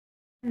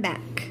I'm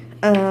back.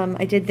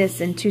 I did this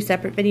in 2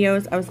 separate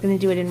videos. I was going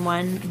to do it in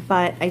one,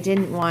 but I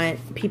didn't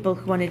want people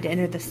who wanted to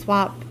enter the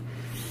swap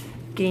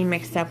getting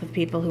mixed up with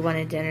people who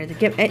wanted to enter the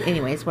give.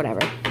 Anyways, whatever.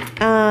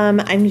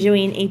 I'm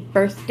doing a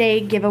birthday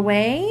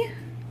giveaway.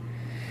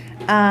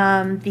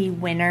 The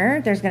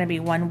winner, there's going to be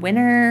one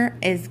winner,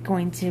 is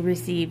going to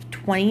receive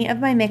 20 of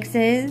my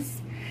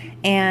mixes.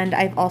 And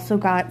I've also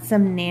got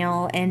some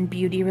nail and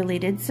beauty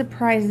related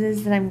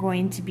surprises that I'm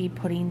going to be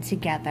putting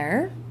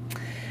together.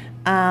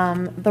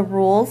 The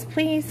rules,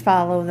 please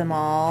follow them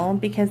all,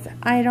 because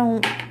I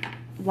don't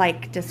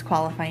like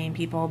disqualifying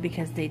people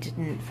because they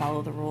didn't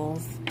follow the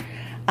rules.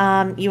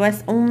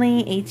 US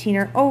only, 18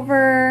 or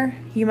over.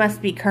 You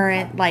must be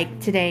current, like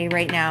today,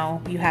 right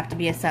now, you have to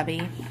be a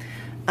subby.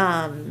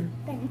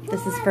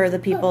 This is for the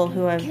people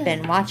who have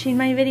been watching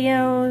my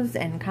videos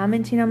and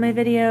commenting on my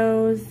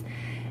videos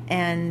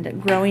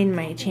and growing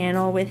my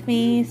channel with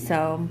me.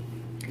 So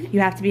you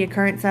have to be a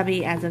current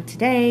subby as of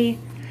today.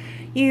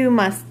 You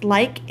must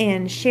like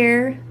and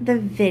share the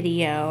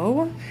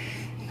video.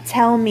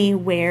 Tell me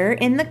where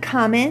in the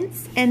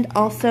comments, and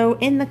also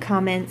in the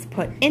comments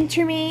put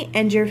enter me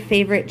and your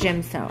favorite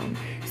gemstone.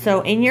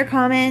 So in your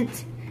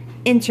comment,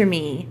 enter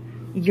me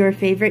your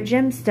favorite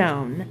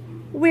gemstone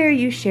where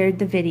you shared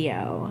the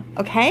video.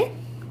 Okay?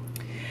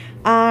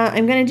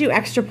 I'm going to do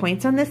extra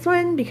points on this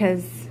one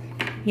because,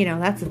 you know,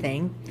 that's a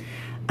thing.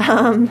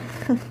 And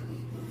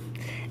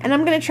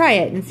I'm going to try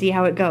it and see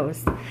how it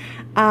goes.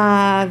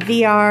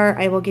 VR,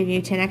 I will give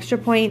you 10 extra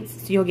points,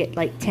 so you'll get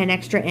like 10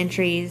 extra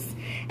entries.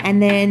 And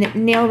then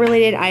nail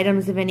related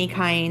items of any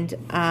kind,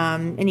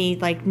 any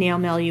like nail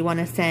mail you want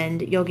to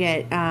send, you'll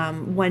get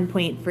 1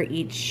 point for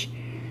each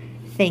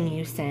thing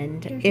you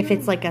send. If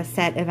it's like a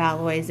set of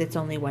alloys, it's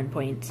only 1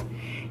 point.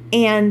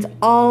 And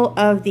all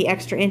of the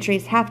extra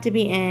entries have to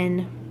be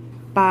in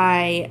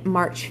by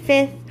March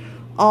 5th.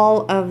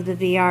 All of the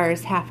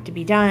VRs have to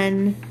be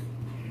done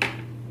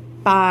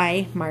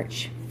by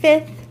March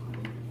 5th.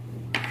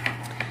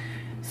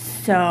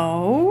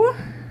 So,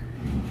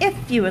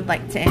 if you would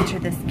like to enter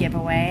this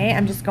giveaway,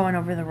 I'm just going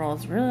over the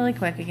rules really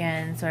quick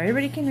again so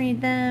everybody can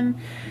read them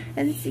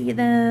and see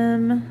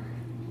them.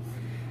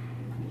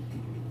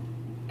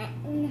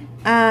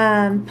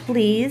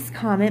 Please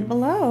comment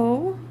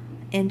below.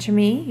 Enter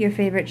me your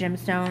favorite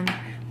gemstone.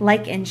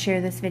 Like and share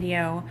this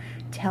video.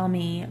 Tell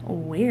me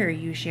where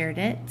you shared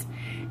it.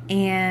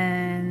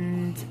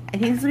 And I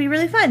think this will be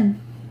really fun.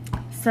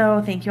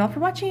 So, thank you all for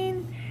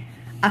watching.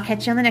 I'll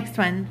catch you on the next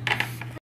one.